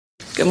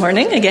Good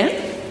morning again.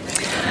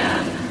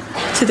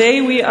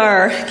 Today we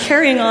are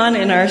carrying on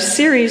in our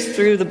series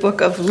through the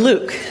book of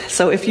Luke.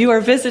 So if you are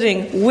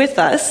visiting with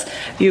us,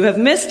 you have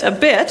missed a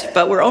bit,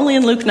 but we're only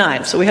in Luke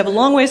 9. So we have a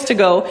long ways to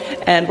go,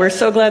 and we're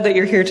so glad that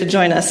you're here to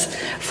join us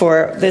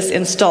for this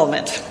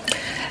installment.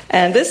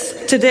 And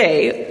this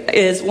today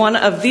is one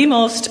of the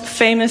most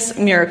famous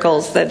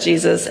miracles that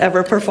Jesus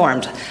ever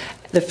performed,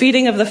 the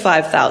feeding of the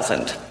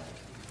 5,000.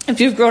 If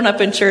you've grown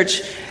up in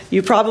church,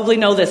 you probably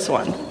know this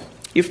one.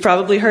 You've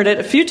probably heard it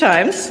a few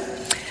times.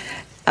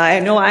 I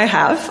know I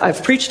have.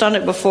 I've preached on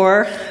it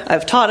before.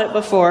 I've taught it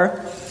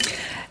before.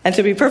 And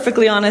to be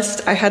perfectly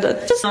honest, I had a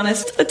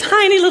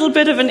tiny little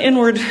bit of an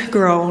inward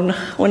groan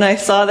when I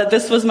saw that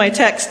this was my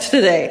text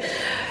today.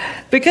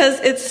 Because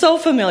it's so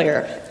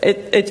familiar.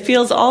 It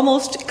feels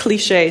almost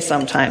cliche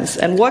sometimes.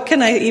 And what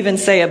can I even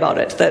say about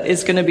it that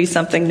is going to be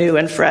something new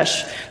and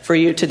fresh for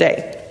you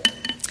today?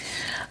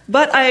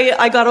 But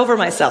I got over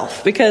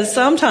myself, because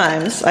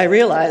sometimes I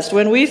realized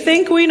when we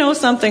think we know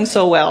something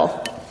so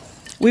well,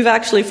 we've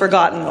actually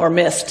forgotten or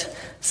missed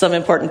some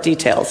important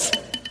details.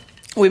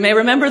 We may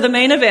remember the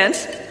main event,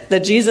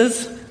 that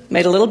Jesus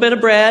made a little bit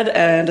of bread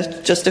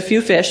and just a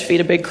few fish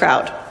feed a big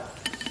crowd.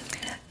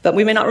 But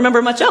we may not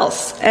remember much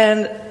else.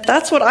 And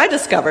that's what I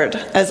discovered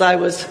as I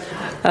was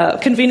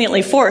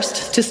conveniently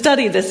forced to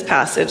study this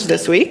passage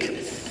this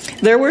week.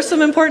 There were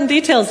some important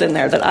details in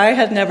there that I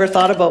had never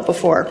thought about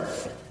before.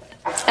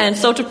 And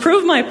so to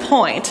prove my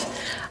point,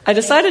 I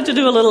decided to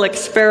do a little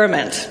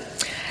experiment.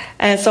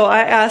 And so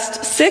I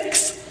asked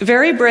 6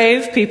 very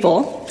brave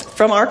people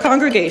from our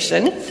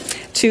congregation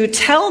to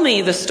tell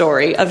me the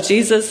story of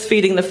Jesus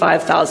feeding the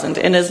 5,000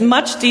 in as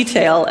much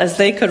detail as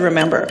they could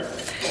remember.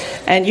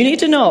 And you need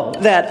to know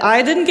that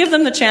I didn't give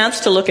them the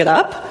chance to look it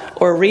up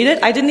or read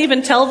it. I didn't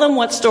even tell them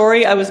what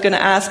story I was going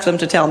to ask them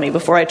to tell me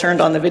before I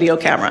turned on the video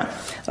camera.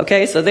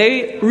 Okay, so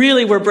they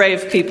really were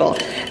brave people.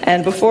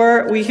 And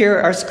before we hear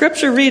our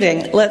scripture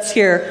reading, let's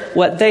hear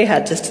what they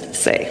had to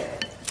say.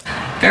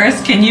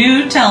 Ferris, can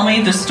you tell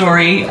me the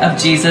story of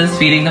Jesus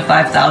feeding the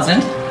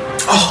 5,000?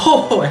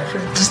 Oh, I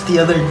heard this the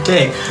other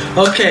day.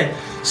 Okay,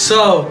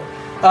 so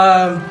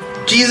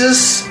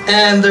Jesus,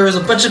 and there was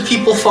a bunch of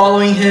people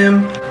following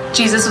him.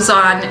 Jesus was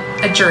on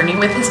a journey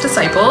with his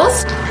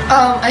disciples.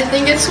 I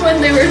think it's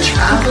when they were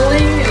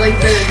traveling, like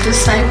the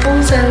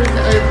disciples and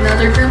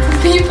another group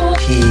of people.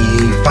 He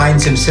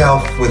finds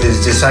himself with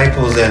his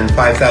disciples and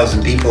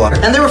 5,000 people.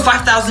 And there were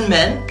 5,000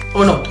 men.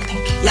 Oh no,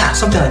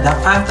 something like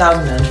that.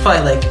 5,000 men.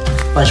 Probably like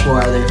a bunch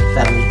more other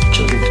family,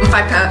 children.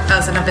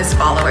 5,000 of his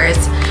followers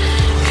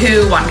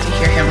who wanted to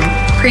hear him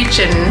preach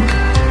and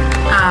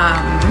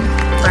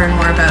learn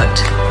more about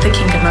the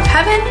kingdom of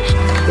heaven.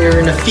 They were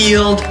in a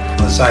field.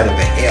 On the side of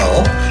a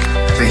hill.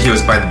 I think he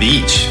was by the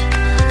beach,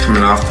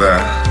 coming off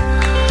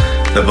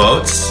the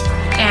boats.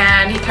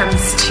 And he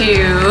comes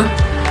to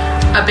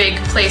a big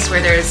place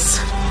where there's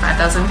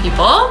 5,000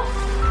 people.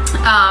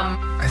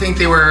 I think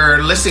they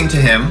were listening to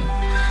him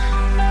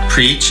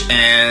preach,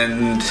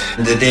 and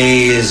the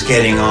day is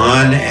getting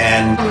on,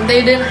 and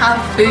they didn't have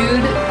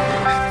food.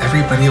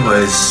 Everybody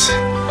was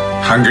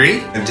hungry.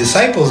 The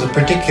disciples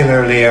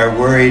particularly are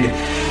worried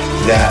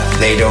that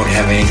they don't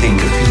have anything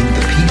to feed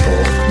the people.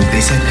 They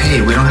said,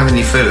 hey, we don't have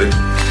any food.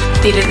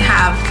 They didn't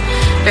have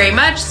very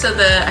much, so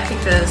I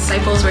think the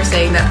disciples were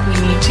saying that we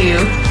need to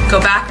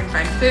go back and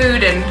find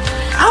food. And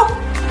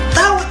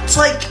that's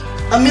like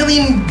 $1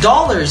 million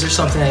or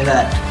something like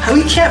that. How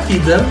we can't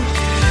feed them?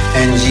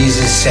 And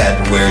Jesus said,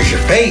 where's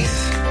your faith?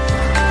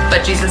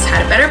 But Jesus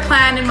had a better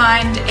plan in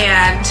mind,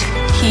 and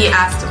he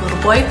asked a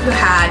little boy who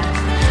had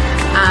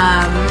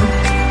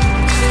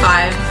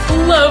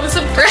 5 loaves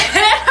of bread,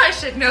 I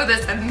should know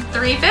this, and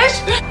 3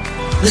 fish.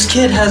 This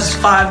kid has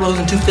 5 loaves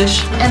and 2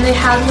 fish. And they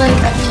had like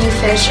a few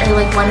fish, or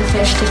like 1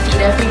 fish to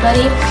feed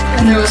everybody.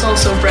 And there was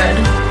also bread.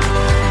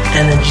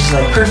 And then she's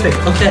like, perfect,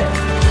 okay.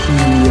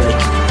 He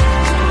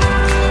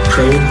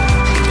prayed.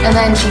 And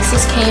then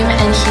Jesus came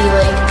and he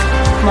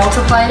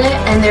multiplied it,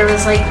 and there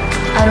was 500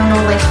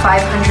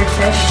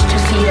 fish to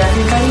feed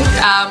everybody.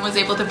 Was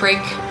able to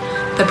break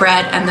the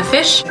bread and the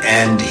fish.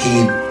 And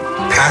he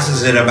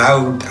passes it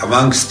about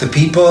amongst the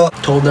people.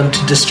 Told them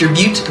to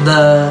distribute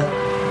the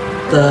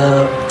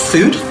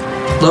food,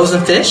 loaves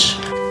and fish.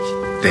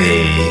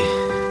 They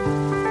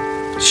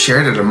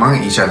shared it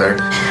among each other.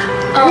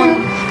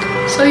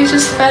 So he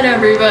just fed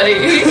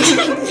everybody.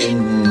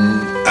 In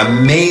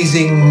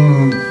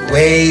amazing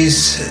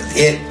ways,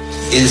 it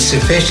is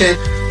sufficient.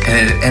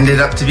 And it ended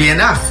up to be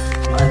enough.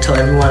 Until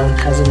everyone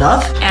has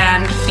enough.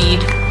 And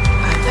feed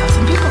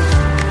 5,000 people.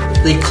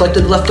 They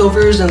collected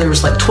leftovers, and there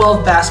was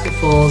 12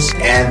 basketfuls.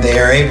 And they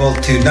are able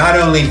to not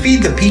only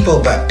feed the people,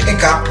 but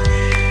pick up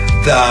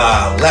the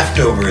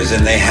leftovers,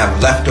 and they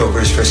have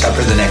leftovers for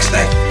supper the next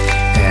night.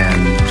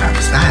 And that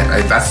was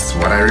that. That's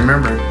what I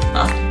remember.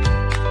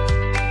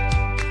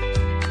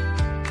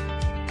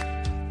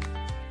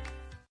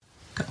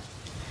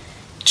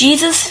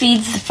 Jesus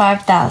feeds the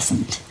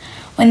 5,000.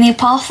 When the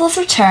apostles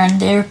returned,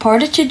 they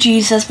reported to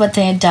Jesus what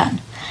they had done.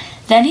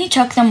 Then he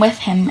took them with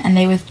him, and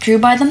they withdrew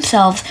by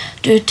themselves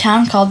to a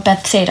town called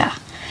Bethsaida.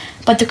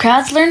 But the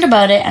crowds learned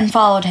about it and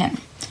followed him.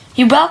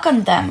 He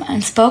welcomed them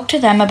and spoke to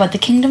them about the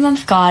kingdom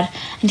of God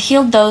and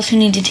healed those who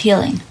needed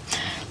healing.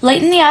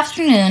 Late in the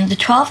afternoon, the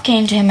 12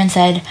 came to him and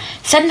said,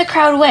 "Send the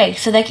crowd away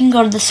so they can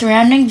go to the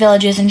surrounding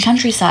villages and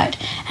countryside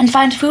and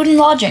find food and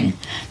lodging,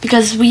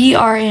 because we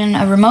are in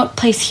a remote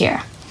place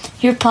here."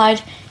 He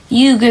replied,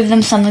 "You give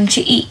them something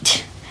to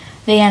eat."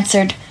 They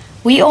answered,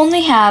 "We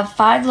only have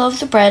 5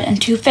 loaves of bread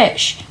and 2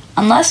 fish,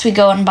 unless we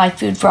go and buy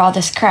food for all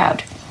this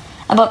crowd."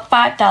 About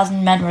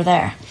 5,000 men were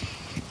there.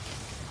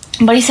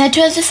 But he said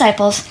to his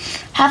disciples,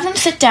 "Have them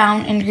sit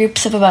down in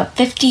groups of about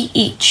 50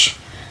 each."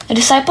 The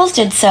disciples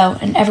did so,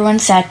 and everyone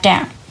sat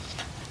down.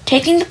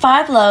 Taking the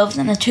 5 loaves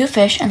and the 2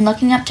 fish and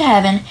looking up to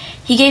heaven,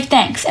 he gave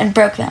thanks and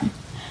broke them.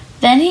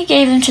 Then he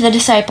gave them to the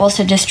disciples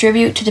to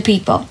distribute to the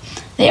people.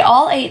 They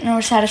all ate and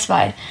were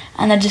satisfied,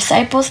 and the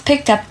disciples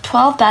picked up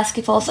 12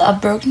 basketfuls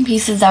of broken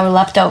pieces that were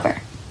left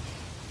over.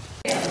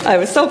 I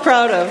was so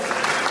proud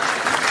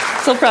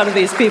of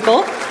these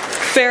people.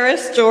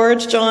 Ferris,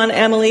 George, John,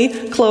 Emily,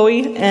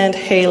 Chloe, and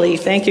Haley.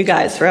 Thank you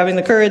guys for having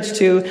the courage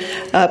to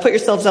put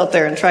yourselves out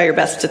there and try your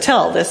best to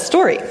tell this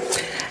story.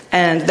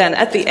 And then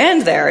at the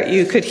end there,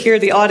 you could hear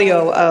the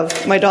audio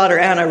of my daughter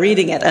Anna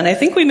reading it. And I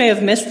think we may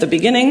have missed the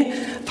beginning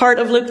part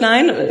of Luke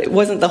 9. It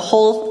wasn't the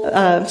whole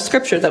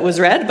scripture that was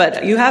read,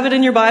 but you have it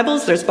in your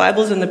Bibles. There's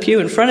Bibles in the pew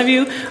in front of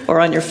you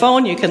or on your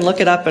phone. You can look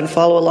it up and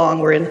follow along.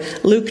 We're in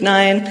Luke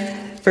 9,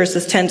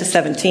 verses 10 to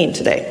 17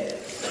 today.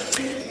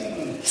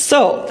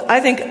 So I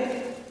think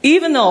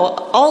even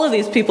though all of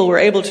these people were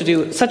able to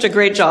do such a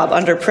great job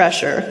under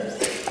pressure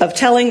of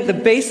telling the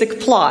basic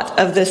plot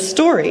of this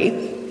story,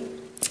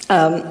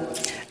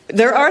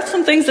 there are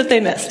some things that they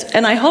missed.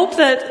 And I hope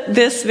that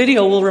this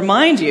video will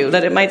remind you,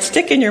 that it might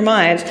stick in your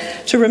mind,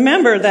 to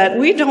remember that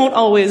we don't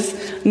always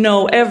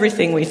know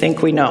everything we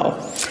think we know.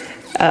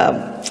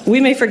 We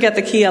may forget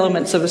the key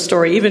elements of a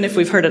story, even if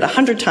we've heard it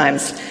 100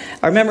 times.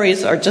 Our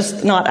memories are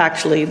just not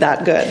actually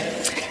that good.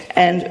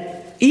 And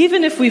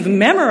even if we've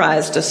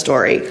memorized a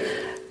story,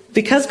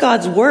 because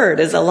God's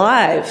word is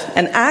alive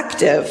and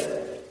active,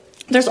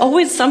 there's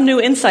always some new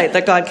insight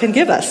that God can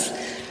give us.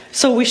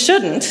 So we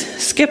shouldn't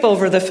skip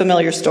over the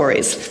familiar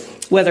stories,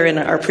 whether in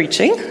our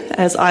preaching,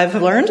 as I've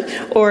learned,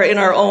 or in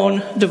our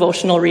own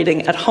devotional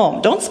reading at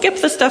home. Don't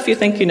skip the stuff you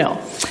think you know.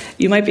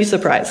 You might be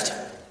surprised.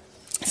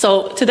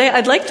 So today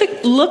I'd like to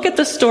look at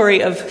the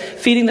story of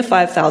feeding the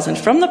 5,000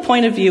 from the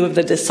point of view of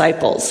the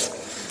disciples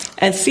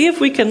and see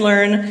if we can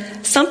learn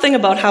something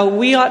about how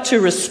we ought to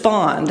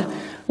respond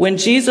when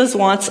Jesus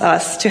wants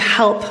us to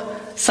help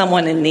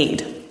someone in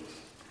need.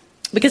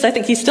 Because I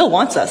think he still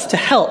wants us to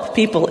help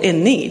people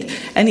in need.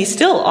 And he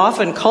still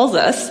often calls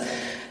us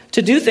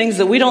to do things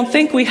that we don't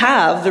think we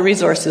have the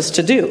resources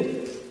to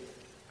do.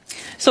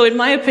 So in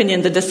my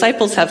opinion, the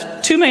disciples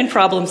have 2 main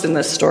problems in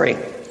this story.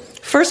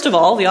 First of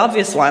all, the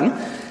obvious one,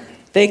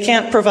 they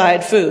can't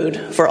provide food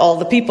for all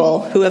the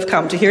people who have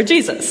come to hear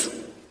Jesus.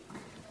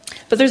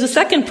 But there's a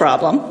second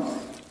problem,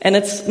 and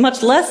it's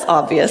much less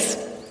obvious.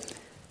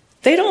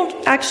 They don't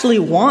actually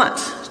want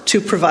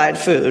to provide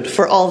food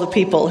for all the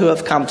people who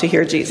have come to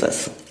hear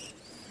Jesus.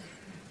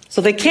 So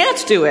they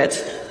can't do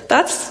it.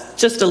 That's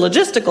just a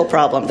logistical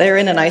problem. They're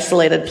in an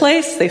isolated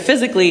place. They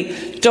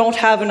physically don't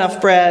have enough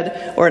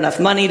bread or enough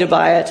money to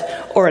buy it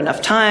or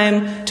enough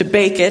time to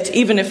bake it,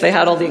 even if they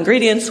had all the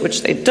ingredients,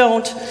 which they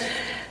don't.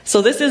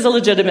 So this is a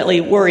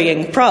legitimately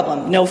worrying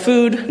problem. No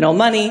food, no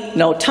money,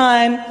 no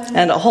time,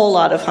 and a whole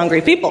lot of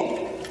hungry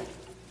people.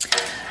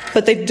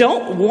 But they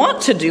don't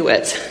want to do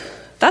it.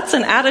 That's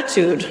an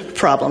attitude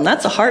problem.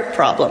 That's a heart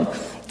problem.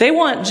 They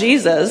want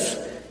Jesus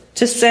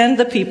to send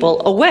the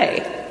people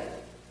away.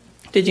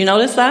 Did you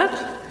notice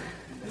that?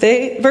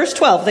 Verse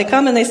 12, they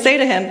come and they say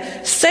to him,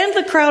 "Send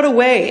the crowd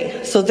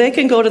away so they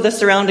can go to the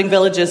surrounding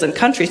villages and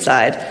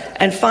countryside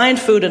and find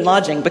food and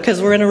lodging,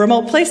 because we're in a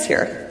remote place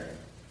here."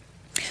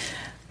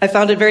 I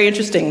found it very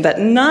interesting that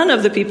none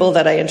of the people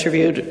that I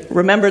interviewed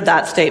remembered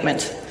that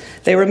statement.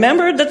 They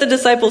remembered that the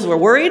disciples were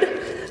worried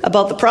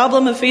about the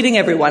problem of feeding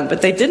everyone,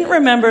 but they didn't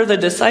remember the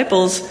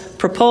disciples'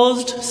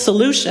 proposed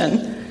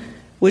solution,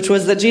 which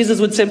was that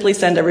Jesus would simply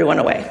send everyone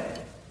away.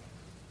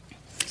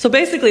 So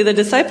basically, the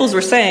disciples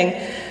were saying,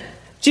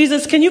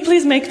 "Jesus, can you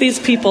please make these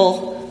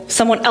people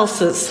someone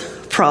else's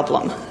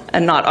problem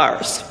and not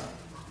ours?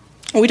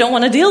 We don't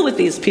want to deal with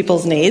these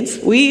people's needs.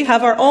 We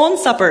have our own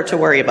supper to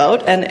worry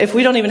about, and if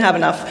we don't even have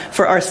enough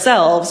for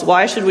ourselves,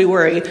 why should we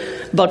worry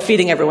about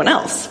feeding everyone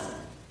else?"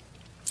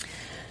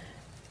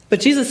 But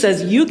Jesus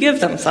says, you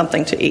give them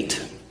something to eat.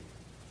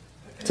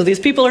 So these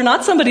people are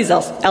not somebody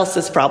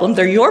else's problem.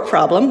 They're your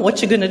problem.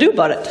 What you going to do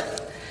about it?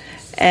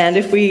 And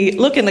if we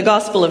look in the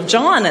Gospel of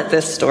John at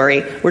this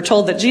story, we're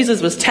told that Jesus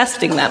was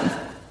testing them.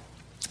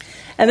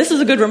 And this is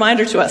a good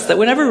reminder to us that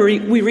whenever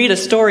we read a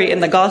story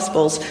in the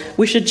Gospels,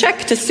 we should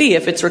check to see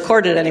if it's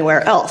recorded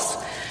anywhere else.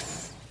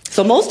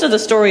 So most of the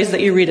stories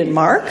that you read in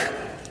Mark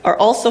are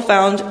also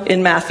found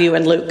in Matthew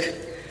and Luke.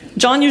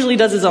 John usually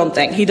does his own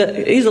thing.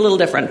 He's a little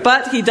different.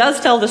 But he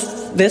does tell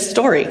this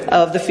story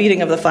of the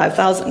feeding of the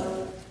 5,000.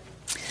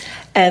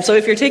 And so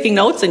if you're taking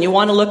notes and you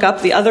want to look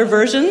up the other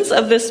versions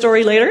of this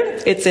story later,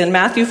 it's in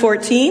Matthew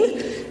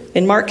 14,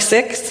 in Mark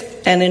 6,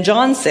 and in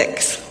John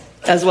 6,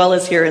 as well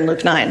as here in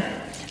Luke 9.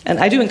 And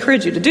I do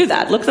encourage you to do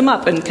that. Look them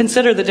up and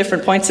consider the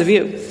different points of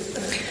view.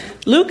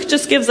 Luke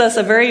just gives us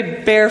a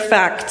very bare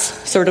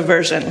facts sort of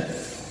version.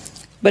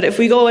 But if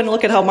we go and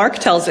look at how Mark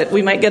tells it,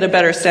 we might get a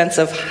better sense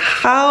of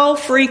how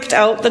freaked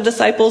out the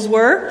disciples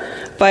were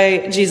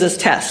by Jesus'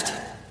 test.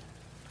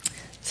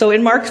 So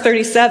in Mark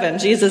 37,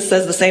 Jesus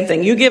says the same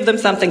thing. You give them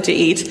something to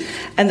eat.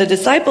 And the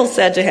disciples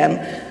said to him,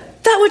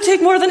 that would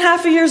take more than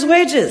half a year's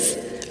wages.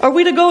 Are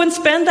we to go and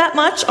spend that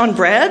much on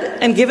bread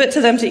and give it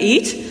to them to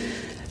eat?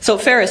 So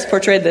Ferris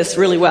portrayed this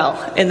really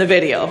well in the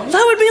video.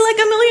 That would be like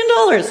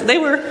 $1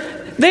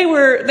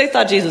 million. They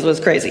thought Jesus was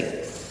crazy.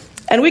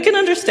 And we can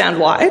understand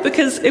why,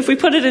 because if we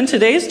put it in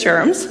today's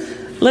terms,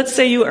 let's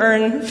say you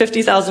earn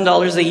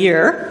 $50,000 a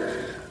year.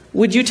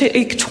 Would you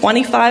take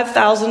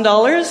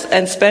 $25,000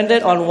 and spend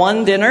it on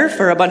one dinner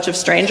for a bunch of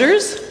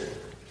strangers?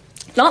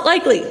 Not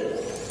likely.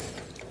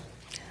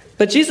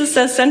 But Jesus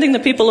says sending the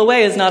people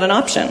away is not an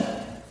option.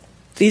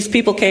 These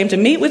people came to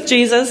meet with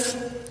Jesus,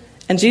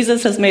 and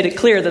Jesus has made it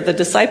clear that the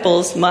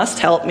disciples must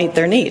help meet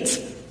their needs.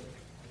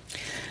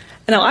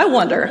 Now, I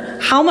wonder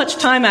how much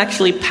time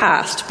actually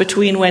passed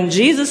between when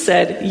Jesus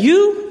said,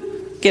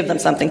 you give them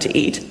something to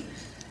eat,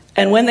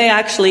 and when they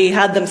actually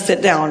had them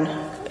sit down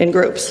in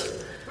groups.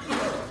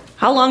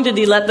 How long did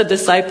he let the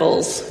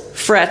disciples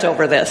fret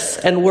over this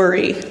and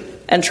worry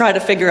and try to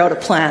figure out a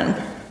plan?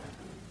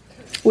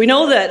 We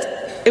know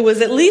that it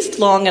was at least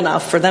long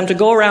enough for them to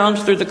go around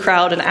through the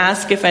crowd and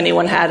ask if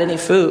anyone had any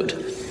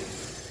food.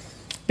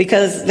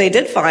 Because they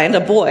did find a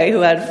boy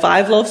who had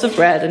 5 loaves of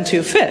bread and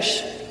 2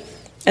 fish.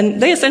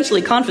 And they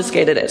essentially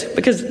confiscated it.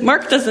 Because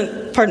Luke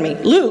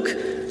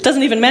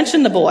doesn't even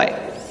mention the boy.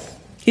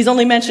 He's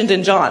only mentioned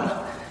in John.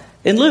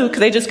 In Luke,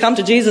 they just come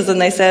to Jesus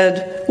and they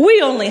said,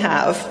 we only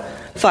have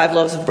 5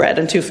 loaves of bread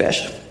and 2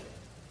 fish.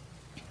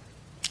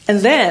 And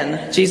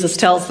then Jesus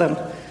tells them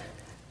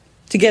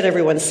to get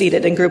everyone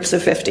seated in groups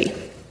of 50.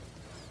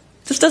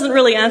 This doesn't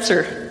really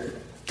answer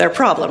their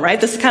problem, right?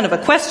 This is kind of a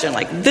question,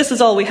 like, this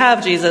is all we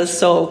have, Jesus,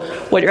 so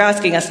what you're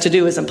asking us to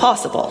do is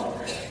impossible.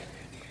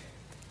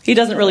 He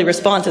doesn't really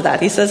respond to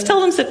that. He says, tell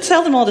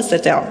them all to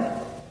sit down.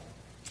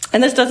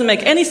 And this doesn't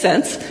make any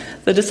sense.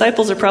 The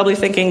disciples are probably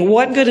thinking,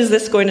 what good is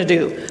this going to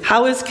do?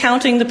 How is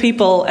counting the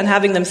people and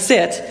having them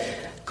sit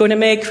going to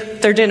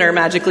make their dinner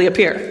magically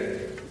appear?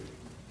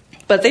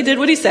 But they did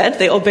what he said.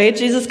 They obeyed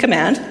Jesus'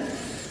 command.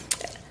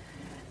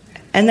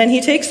 And then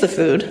he takes the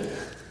food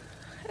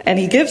and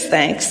he gives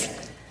thanks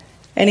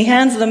and he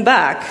hands them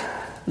back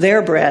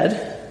their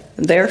bread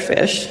and their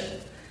fish,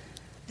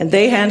 and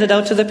they hand it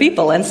out to the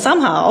people. And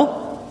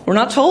somehow, we're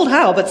not told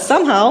how, but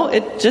somehow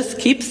it just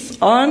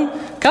keeps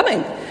on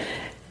coming.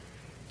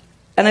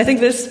 And I think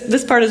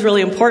this part is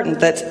really important,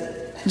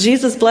 that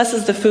Jesus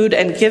blesses the food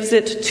and gives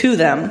it to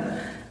them.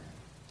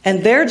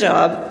 And their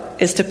job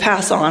is to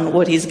pass on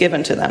what he's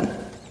given to them.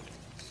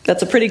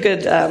 That's a pretty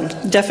good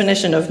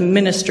definition of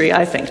ministry,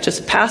 I think.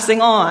 Just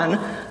passing on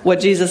what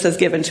Jesus has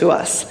given to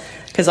us.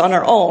 Because on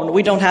our own,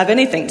 we don't have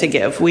anything to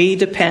give. We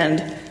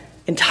depend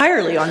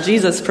entirely on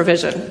Jesus'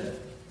 provision.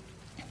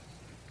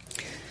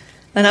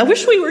 And I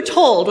wish we were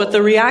told what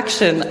the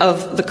reaction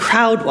of the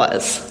crowd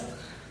was.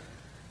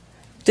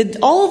 Did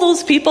all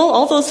those people,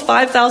 all those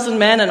 5,000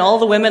 men and all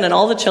the women and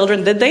all the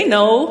children, did they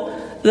know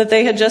that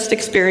they had just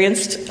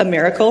experienced a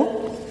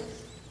miracle?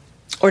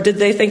 Or did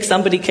they think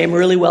somebody came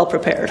really well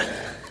prepared?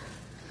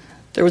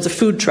 There was a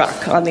food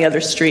truck on the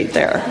other street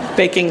there,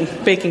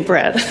 baking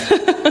bread.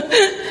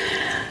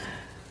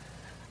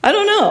 I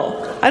don't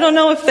know. I don't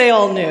know if they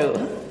all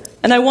knew.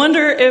 And I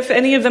wonder if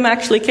any of them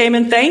actually came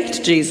and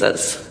thanked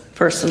Jesus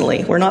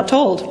personally. We're not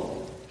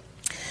told.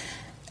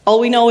 All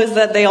we know is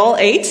that they all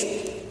ate,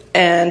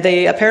 and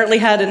they apparently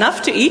had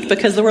enough to eat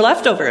because there were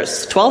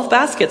leftovers, 12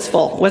 baskets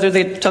full. Whether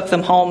they took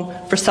them home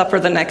for supper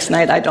the next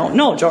night, I don't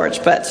know,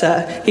 George, but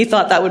he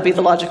thought that would be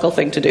the logical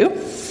thing to do.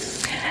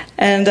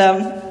 And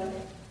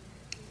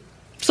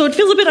so it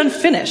feels a bit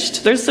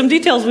unfinished. There's some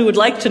details we would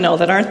like to know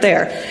that aren't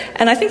there.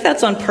 And I think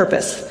that's on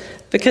purpose,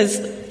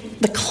 because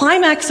the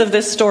climax of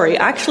this story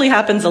actually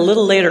happens a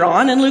little later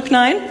on in Luke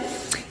 9,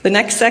 the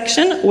next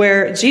section,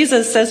 where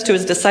Jesus says to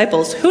his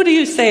disciples, "Who do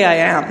you say I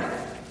am?"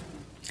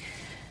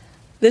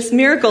 This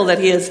miracle that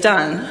he has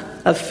done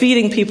of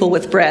feeding people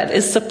with bread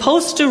is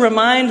supposed to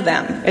remind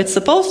them, it's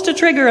supposed to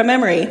trigger a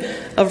memory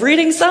of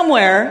reading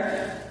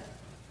somewhere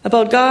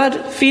about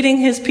God feeding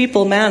his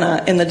people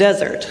manna in the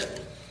desert.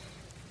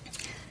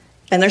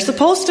 And they're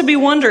supposed to be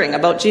wondering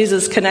about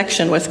Jesus'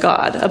 connection with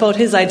God, about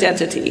his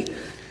identity.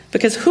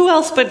 Because who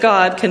else but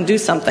God can do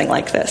something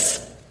like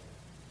this?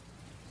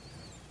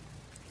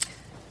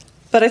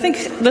 But I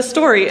think the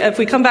story, if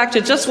we come back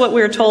to just what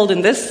we're told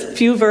in this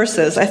few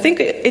verses, I think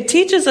it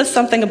teaches us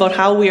something about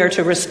how we are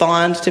to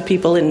respond to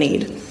people in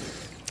need.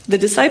 The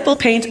disciples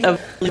paint a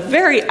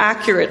very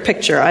accurate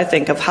picture, I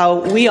think, of how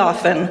we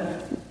often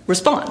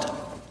respond.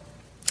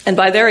 And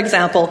by their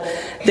example,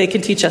 they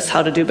can teach us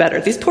how to do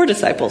better. These poor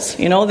disciples,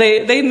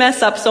 they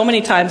mess up so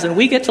many times, and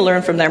we get to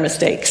learn from their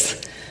mistakes.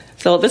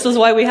 So this is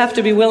why we have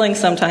to be willing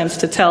sometimes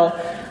to tell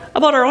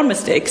about our own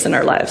mistakes in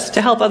our lives,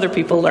 to help other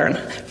people learn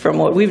from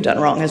what we've done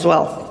wrong as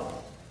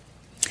well.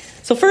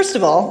 So first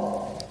of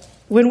all,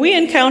 when we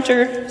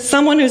encounter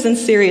someone who's in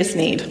serious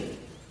need,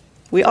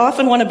 we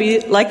often want to be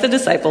like the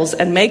disciples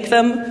and make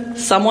them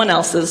someone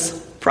else's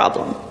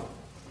problem.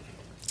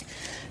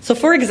 So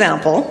for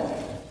example,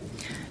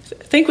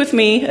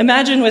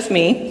 imagine with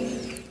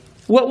me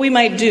what we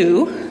might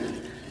do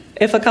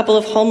if a couple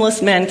of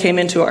homeless men came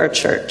into our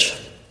church.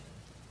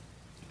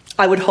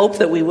 I would hope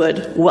that we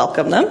would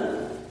welcome them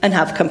and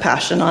have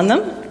compassion on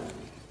them,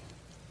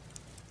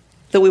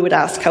 that we would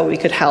ask how we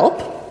could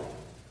help.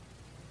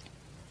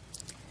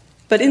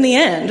 But in the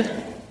end,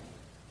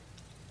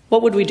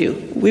 what would we do?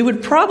 We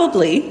would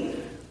probably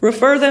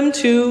refer them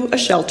to a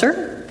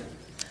shelter,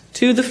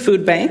 to the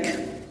food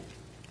bank,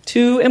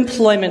 to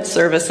employment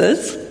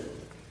services.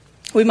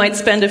 We might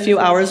spend a few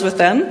hours with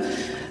them,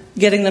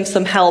 getting them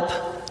some help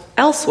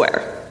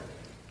elsewhere.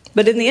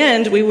 But in the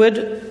end, we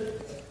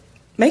would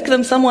make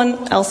them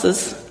someone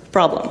else's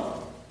problem.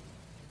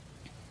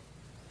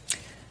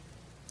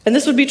 And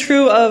this would be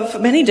true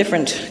of many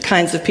different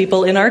kinds of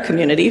people in our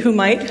community who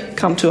might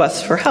come to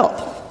us for help.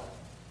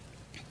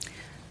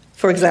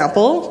 For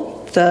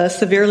example, the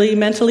severely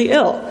mentally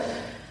ill,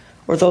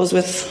 or those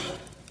with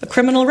a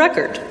criminal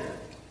record,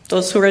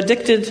 those who are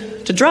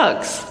addicted to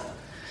drugs,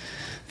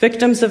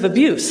 victims of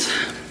abuse.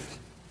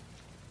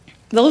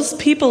 Those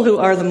people who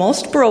are the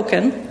most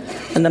broken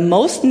and the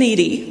most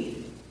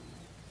needy,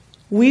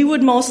 we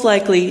would most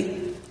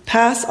likely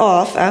pass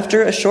off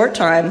after a short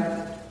time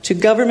to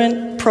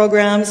government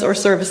programs or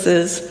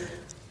services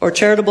or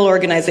charitable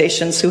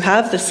organizations who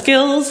have the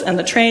skills and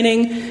the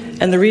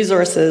training and the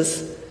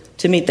resources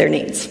to meet their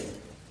needs.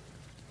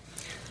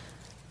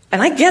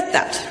 And I get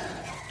that.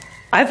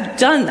 I've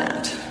done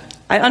that.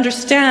 I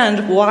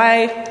understand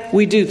why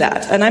we do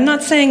that. And I'm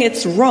not saying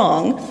it's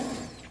wrong.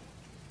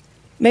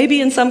 Maybe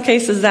in some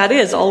cases that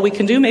is all we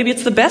can do. Maybe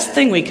it's the best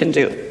thing we can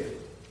do.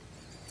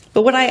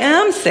 But what I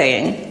am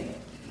saying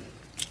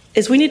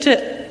is we need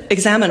to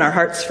examine our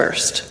hearts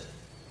first.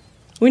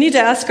 We need to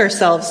ask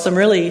ourselves some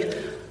really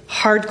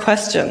hard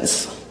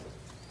questions.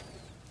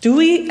 Do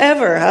we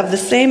ever have the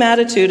same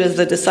attitude as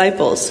the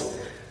disciples,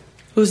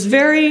 whose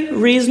very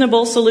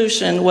reasonable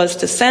solution was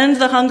to send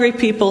the hungry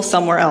people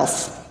somewhere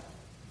else?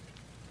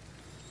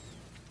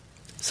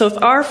 So if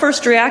our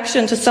first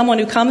reaction to someone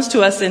who comes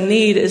to us in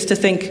need is to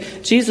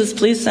think, Jesus,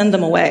 please send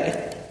them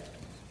away,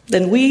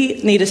 then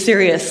we need a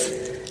serious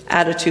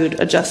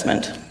attitude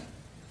adjustment.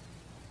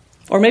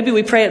 Or maybe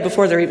we pray it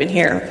before they're even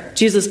here.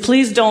 Jesus,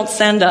 please don't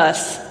send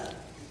us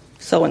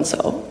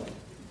so-and-so,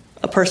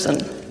 a person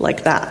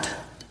like that.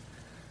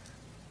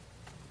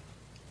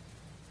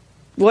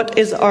 What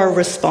is our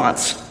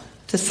response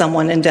to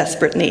someone in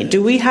desperate need?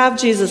 Do we have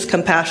Jesus'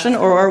 compassion,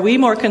 or are we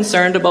more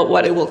concerned about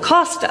what it will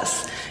cost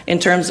us in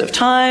terms of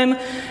time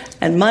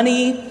and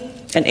money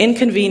and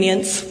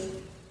inconvenience?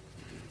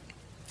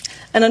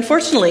 And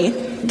unfortunately,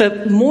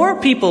 the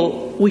more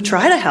people we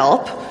try to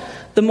help,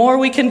 the more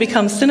we can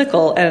become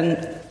cynical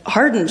and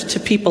hardened to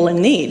people in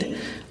need.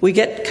 We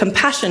get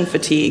compassion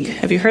fatigue.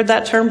 Have you heard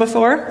that term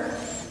before?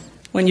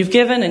 When you've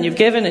given and you've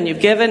given and you've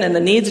given and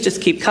the needs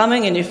just keep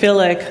coming and you feel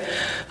like,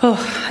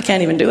 I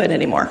can't even do it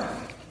anymore.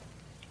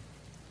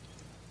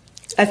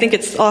 I think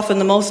it's often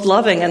the most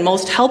loving and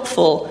most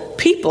helpful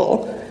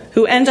people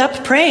who end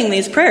up praying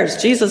these prayers.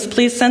 Jesus,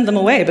 please send them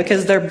away,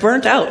 because they're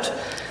burnt out.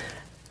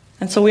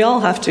 And so we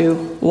all have to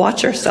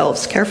watch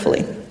ourselves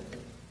carefully.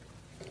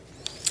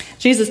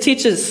 Jesus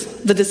teaches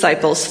the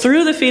disciples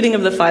through the feeding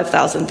of the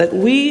 5,000 that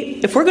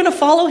if we're going to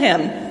follow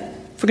him,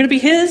 if we're going to be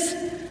his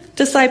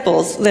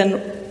disciples,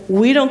 then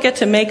we don't get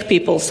to make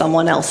people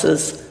someone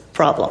else's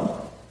problem.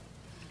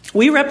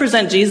 We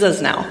represent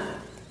Jesus now.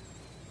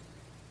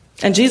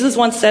 And Jesus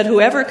once said,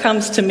 whoever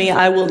comes to me,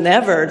 I will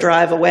never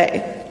drive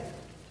away.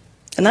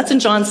 And that's in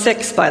John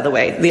 6, by the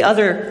way,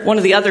 one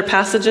of the other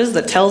passages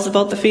that tells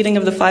about the feeding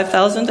of the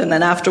 5,000. And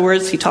then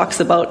afterwards he talks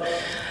about,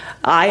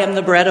 I am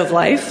the bread of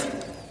life.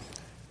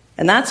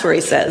 And that's where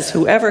he says,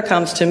 whoever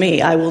comes to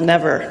me, I will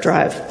never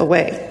drive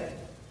away.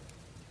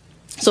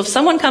 So if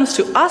someone comes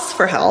to us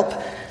for help,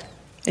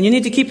 and you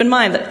need to keep in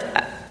mind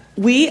that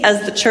we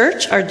as the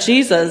church are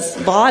Jesus'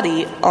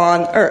 body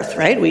on earth,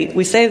 right?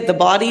 We say the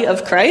body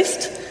of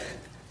Christ,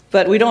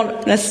 but we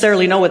don't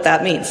necessarily know what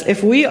that means.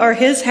 If we are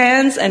his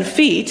hands and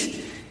feet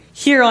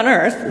here on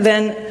earth,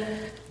 then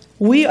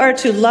we are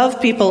to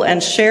love people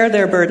and share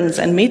their burdens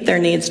and meet their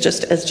needs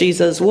just as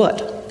Jesus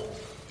would.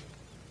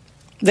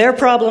 Their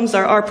problems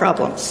are our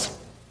problems.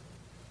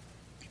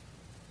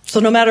 So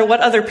no matter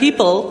what other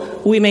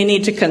people we may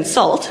need to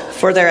consult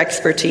for their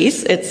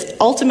expertise, it's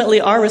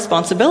ultimately our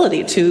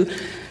responsibility to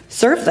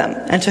serve them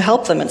and to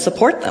help them and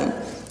support them.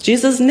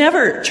 Jesus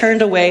never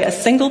turned away a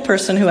single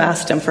person who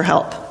asked him for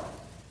help.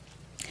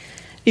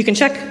 You can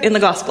check in the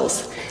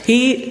Gospels.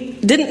 He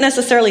didn't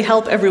necessarily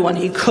help everyone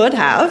he could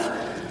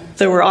have,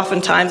 There were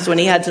often times when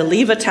he had to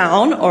leave a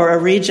town or a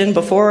region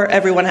before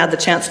everyone had the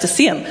chance to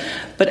see him.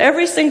 But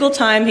every single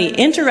time he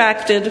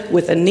interacted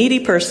with a needy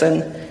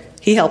person,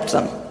 he helped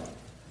them.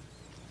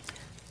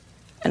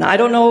 And I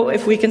don't know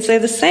if we can say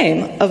the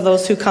same of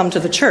those who come to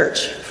the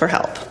church for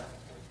help.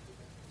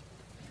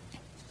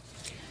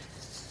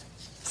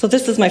 So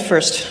this is my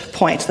first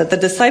point, that the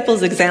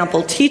disciples'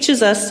 example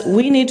teaches us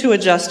we need to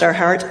adjust our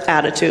heart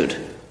attitude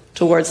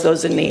towards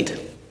those in need,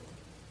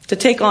 to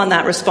take on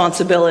that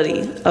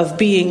responsibility of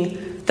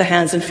being the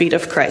hands and feet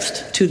of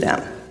Christ to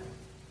them.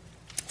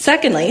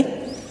 Secondly,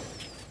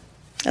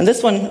 and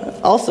this one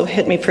also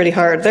hit me pretty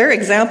hard, their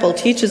example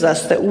teaches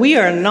us that we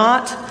are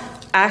not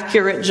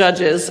accurate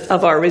judges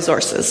of our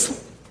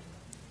resources.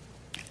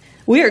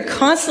 We are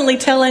constantly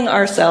telling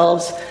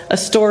ourselves a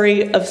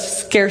story of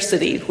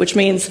scarcity, which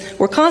means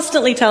we're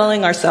constantly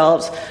telling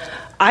ourselves,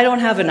 I don't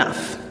have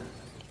enough.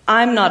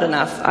 I'm not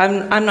enough.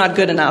 I'm not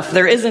good enough.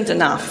 There isn't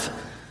enough.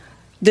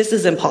 This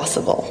is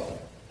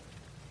impossible.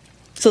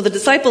 So the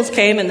disciples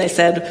came and they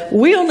said,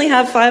 we only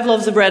have 5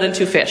 loaves of bread and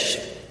 2 fish.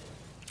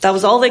 That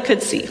was all they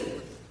could see.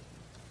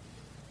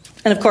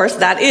 And of course,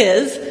 that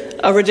is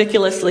a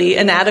ridiculously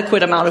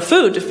inadequate amount of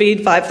food to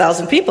feed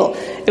 5,000 people.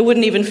 It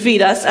wouldn't even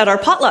feed us at our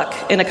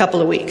potluck in a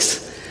couple of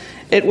weeks.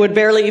 It would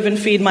barely even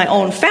feed my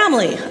own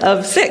family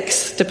of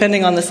 6,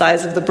 depending on the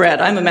size of the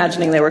bread. I'm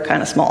imagining they were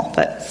kind of small,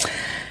 but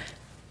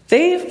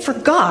they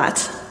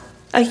forgot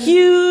a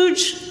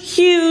huge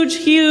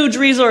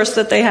resource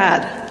that they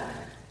had.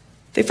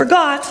 They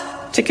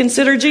forgot to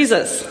consider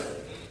Jesus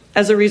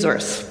as a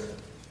resource.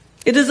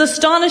 It is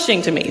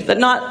astonishing to me that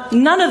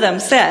none of them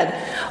said,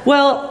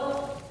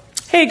 well,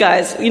 hey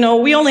guys,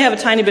 we only have a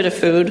tiny bit of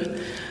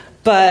food,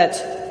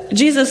 but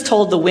Jesus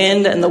told the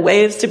wind and the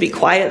waves to be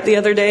quiet the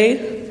other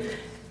day,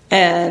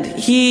 and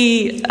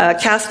he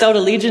cast out a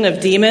legion of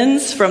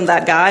demons from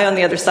that guy on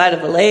the other side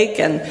of the lake,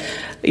 and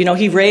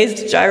he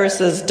raised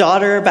Jairus'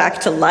 daughter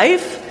back to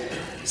life,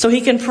 so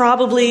he can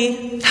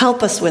probably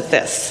help us with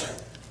this.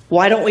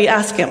 Why don't we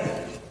ask him?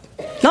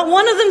 Not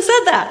one of them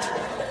said that.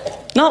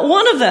 Not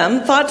one of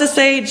them thought to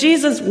say,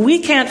 Jesus, we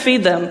can't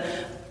feed them,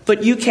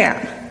 but you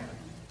can.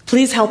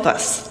 Please help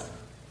us.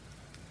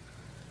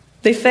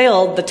 They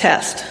failed the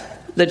test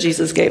that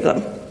Jesus gave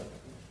them.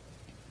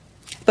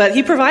 But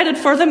he provided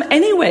for them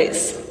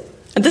anyways.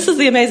 And this is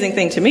the amazing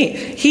thing to me.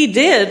 He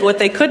did what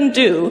they couldn't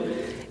do,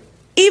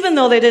 even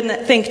though they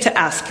didn't think to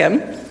ask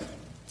him.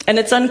 And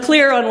it's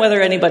unclear on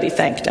whether anybody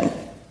thanked him.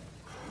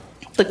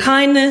 The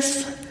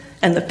kindness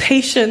and the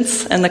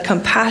patience and the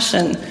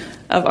compassion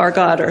of our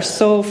God are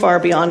so far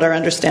beyond our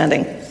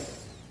understanding. And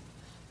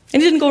he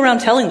didn't go around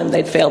telling them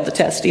they'd failed the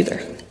test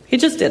either. He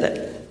just did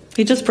it.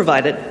 He just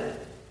provided.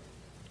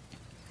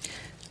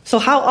 So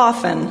how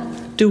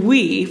often do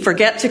we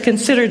forget to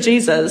consider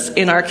Jesus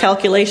in our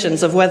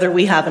calculations of whether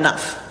we have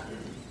enough?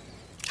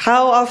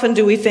 How often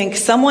do we think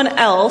someone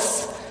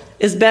else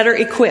is better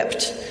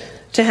equipped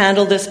to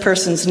handle this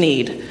person's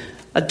need?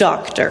 A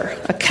doctor,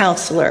 a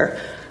counselor,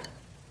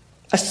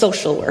 a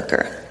social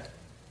worker.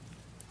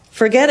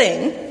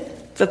 Forgetting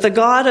that the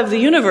God of the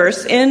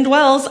universe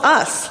indwells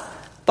us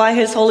by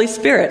his Holy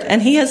Spirit,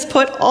 and he has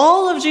put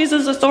all of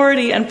Jesus'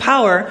 authority and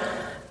power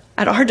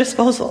at our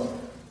disposal.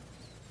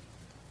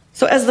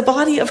 So as the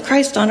body of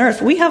Christ on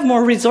earth, we have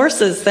more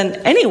resources than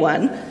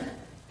anyone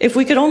if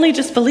we could only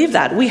just believe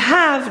that. We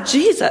have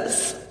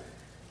Jesus.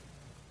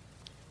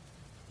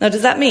 Now,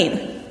 does that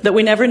mean that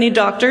we never need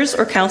doctors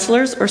or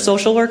counselors or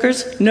social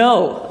workers?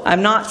 No,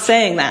 I'm not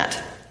saying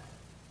that.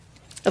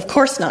 Of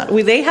course not.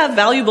 They have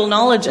valuable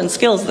knowledge and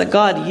skills that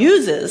God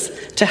uses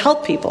to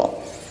help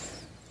people.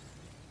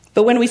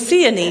 But when we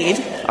see a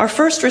need, our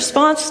first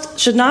response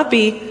should not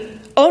be,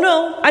 oh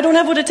no, I don't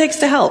have what it takes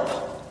to help.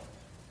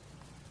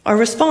 Our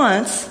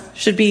response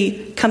should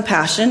be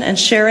compassion and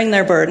sharing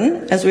their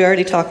burden, as we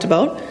already talked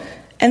about,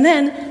 and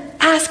then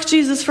ask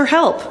Jesus for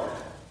help.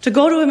 To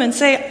go to him and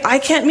say, I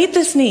can't meet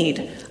this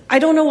need. I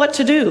don't know what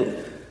to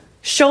do.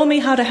 Show me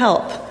how to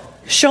help.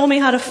 Show me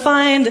how to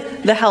find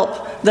the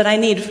help that I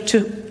need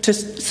to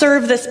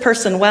serve this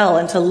person well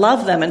and to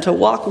love them and to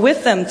walk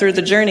with them through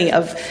the journey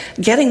of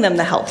getting them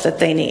the help that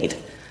they need.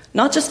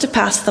 Not just to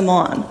pass them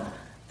on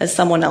as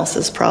someone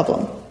else's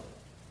problem.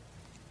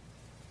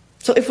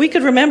 So if we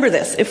could remember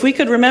this, if we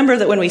could remember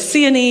that when we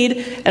see a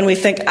need and we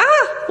think,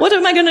 what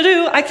am I going to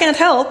do? I can't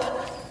help.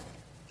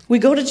 We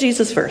go to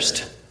Jesus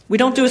first. We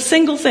don't do a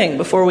single thing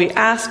before we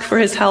ask for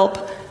his help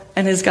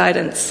and his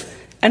guidance.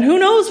 And who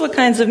knows what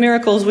kinds of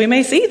miracles we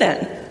may see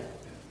then.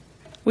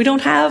 We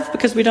don't have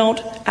because we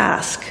don't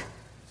ask.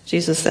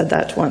 Jesus said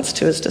that once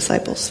to his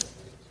disciples.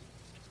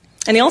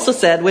 And he also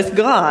said, with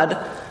God,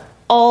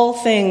 all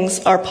things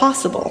are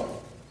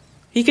possible.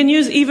 He can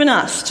use even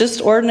us,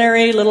 just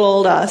ordinary little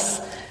old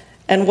us,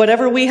 and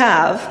whatever we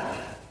have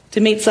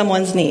to meet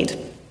someone's need.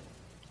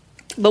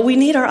 But we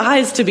need our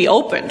eyes to be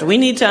opened. We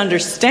need to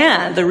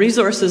understand the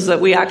resources that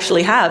we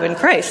actually have in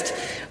Christ.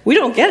 We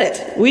don't get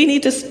it. We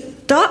need to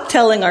stop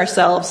telling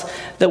ourselves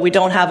that we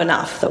don't have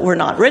enough, that we're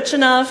not rich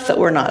enough, that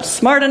we're not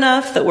smart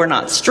enough, that we're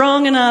not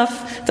strong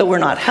enough, that we're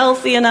not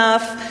healthy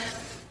enough.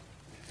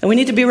 And we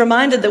need to be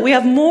reminded that we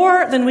have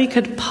more than we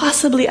could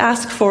possibly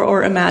ask for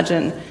or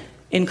imagine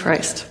in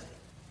Christ.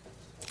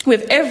 We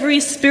have every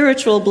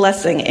spiritual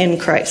blessing in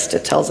Christ,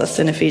 it tells us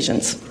in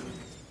Ephesians.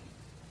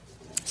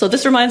 So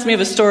this reminds me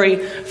of a story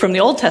from the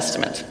Old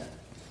Testament.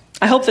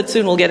 I hope that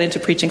soon we'll get into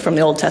preaching from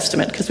the Old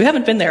Testament, because we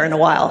haven't been there in a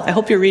while. I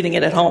hope you're reading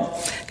it at home,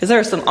 because there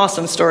are some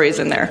awesome stories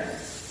in there.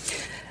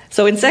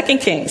 So in 2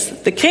 Kings,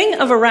 the king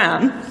of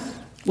Aram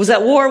was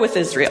at war with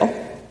Israel,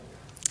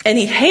 and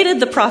he hated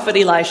the prophet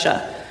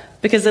Elisha,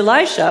 because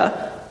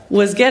Elisha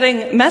was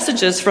getting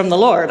messages from the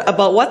Lord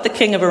about what the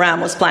king of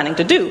Aram was planning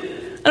to do.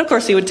 And of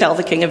course he would tell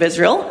the king of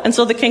Israel, and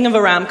so the king of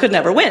Aram could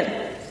never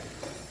win.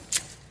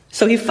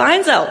 So he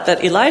finds out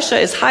that Elisha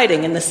is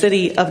hiding in the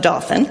city of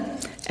Dothan,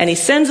 and he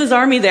sends his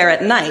army there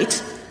at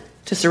night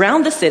to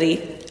surround the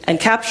city and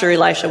capture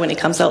Elisha when he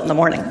comes out in the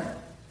morning.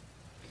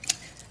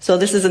 So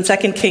this is in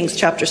 2 Kings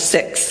chapter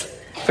 6,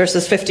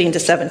 verses 15 to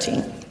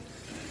 17.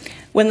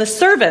 When the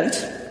servant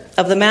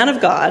of the man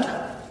of God,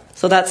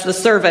 so that's the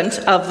servant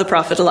of the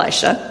prophet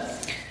Elisha,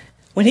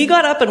 when he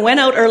got up and went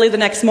out early the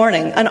next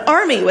morning, an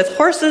army with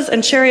horses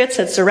and chariots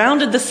had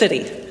surrounded the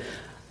city.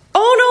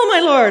 "Oh no,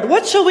 my lord,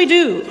 what shall we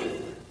do?"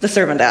 the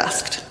servant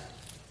asked.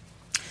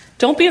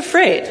 "Don't be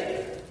afraid,"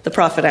 the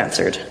prophet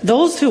answered.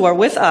 "Those who are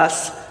with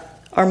us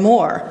are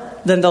more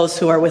than those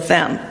who are with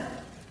them."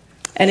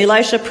 And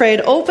Elisha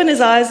prayed, "Open his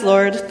eyes,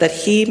 Lord, that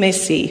he may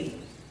see."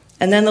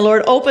 And then the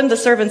Lord opened the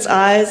servant's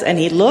eyes, and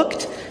he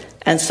looked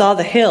and saw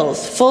the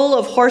hills full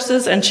of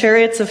horses and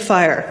chariots of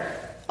fire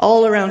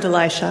all around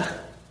Elisha.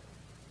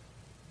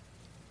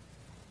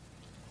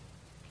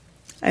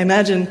 I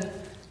imagine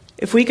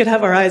if we could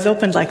have our eyes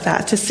opened like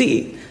that to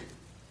see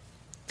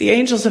the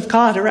angels of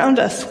God around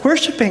us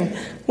worshiping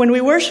when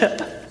we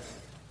worship,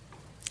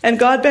 and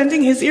God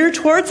bending his ear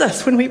towards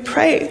us when we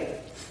pray,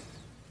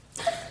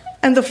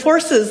 and the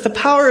forces, the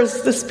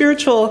powers, the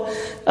spiritual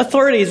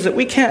authorities that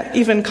we can't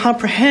even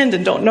comprehend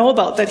and don't know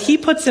about that he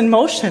puts in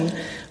motion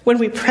when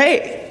we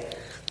pray.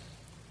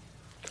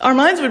 Our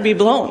minds would be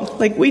blown.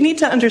 Like, we need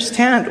to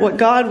understand what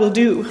God will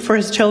do for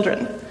his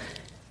children,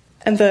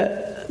 and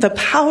the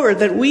power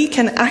that we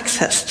can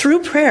access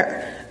through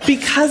prayer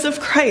because of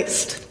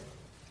Christ.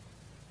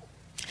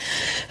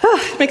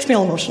 It makes me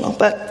all emotional,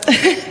 but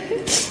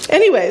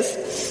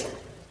anyways,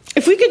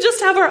 if we could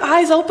just have our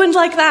eyes opened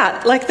like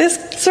that, like this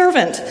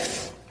servant,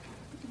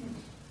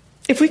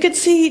 if we could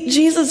see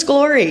Jesus'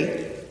 glory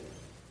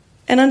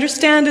and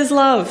understand his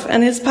love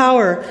and his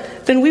power,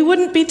 then we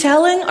wouldn't be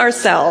telling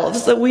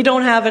ourselves that we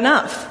don't have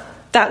enough.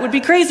 That would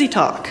be crazy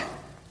talk.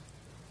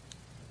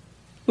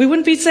 We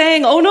wouldn't be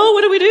saying, "Oh no,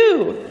 what do we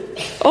do?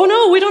 Oh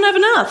no, we don't have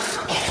enough."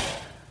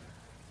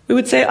 We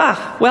would say,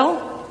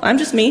 well, I'm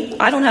just me.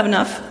 I don't have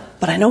enough,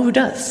 but I know who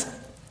does.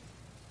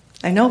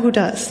 I know who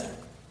does.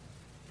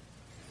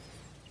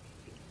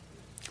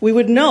 We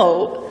would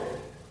know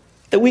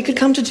that we could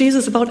come to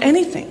Jesus about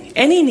anything,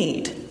 any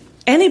need,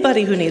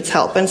 anybody who needs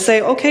help, and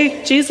say,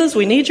 "Okay, Jesus,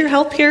 we need your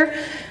help here.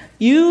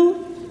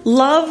 You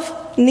love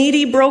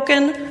needy,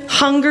 broken,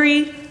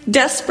 hungry,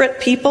 desperate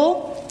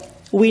people.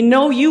 We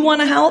know you want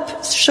to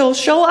help, so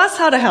show us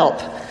how to help.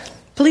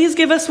 Please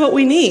give us what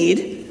we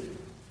need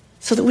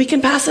so that we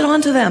can pass it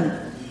on to them."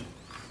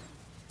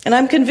 And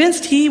I'm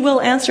convinced he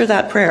will answer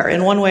that prayer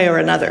in one way or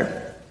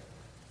another.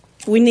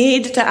 We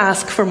need to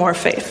ask for more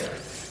faith.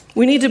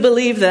 We need to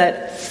believe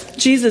that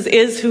Jesus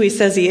is who he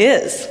says he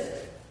is,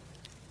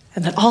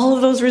 and that all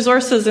of those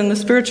resources in the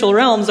spiritual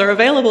realms are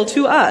available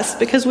to us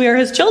because we are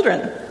his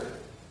children.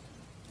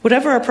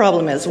 Whatever our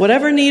problem is,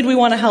 whatever need we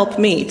want to help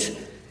meet,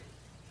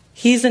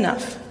 he's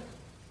enough.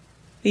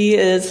 He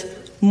is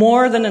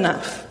more than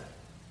enough.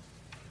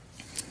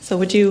 So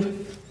would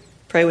you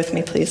pray with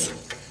me, please?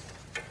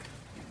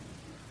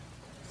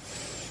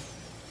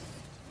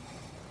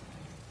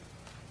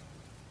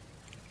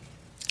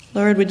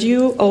 Lord, would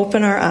you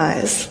open our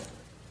eyes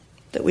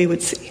that we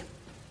would see?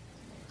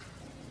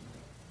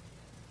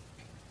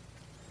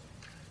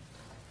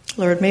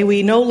 Lord, may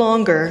we no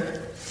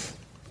longer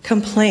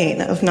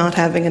complain of not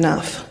having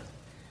enough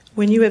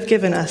when you have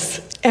given us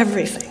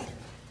everything.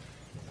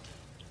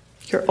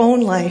 Your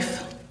own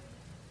life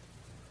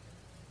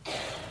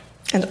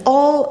and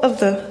all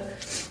of the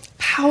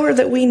power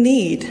that we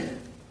need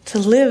to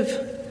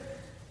live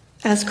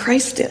as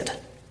Christ did.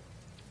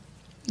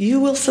 You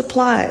will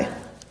supply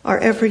our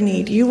every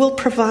need. You will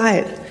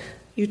provide.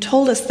 You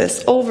told us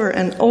this over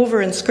and over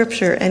in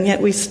Scripture, and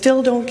yet we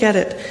still don't get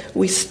it.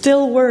 We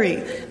still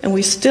worry, and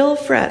we still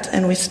fret,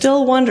 and we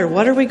still wonder,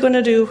 what are we going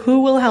to do? Who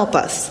will help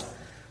us?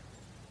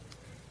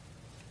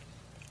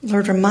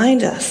 Lord,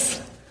 remind us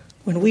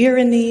when we are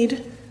in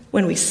need,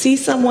 when we see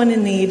someone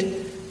in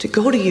need, to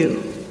go to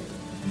you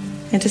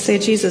and to say,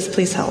 "Jesus,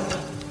 please help."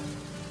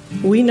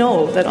 We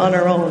know that on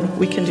our own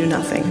we can do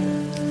nothing,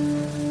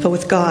 but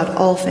with God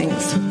all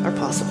things are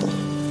possible.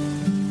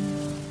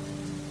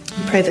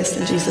 We pray this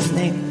in Jesus'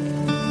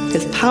 name,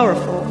 his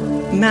powerful,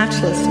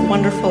 matchless,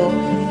 wonderful,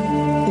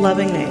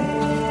 loving name.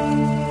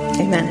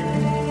 Amen.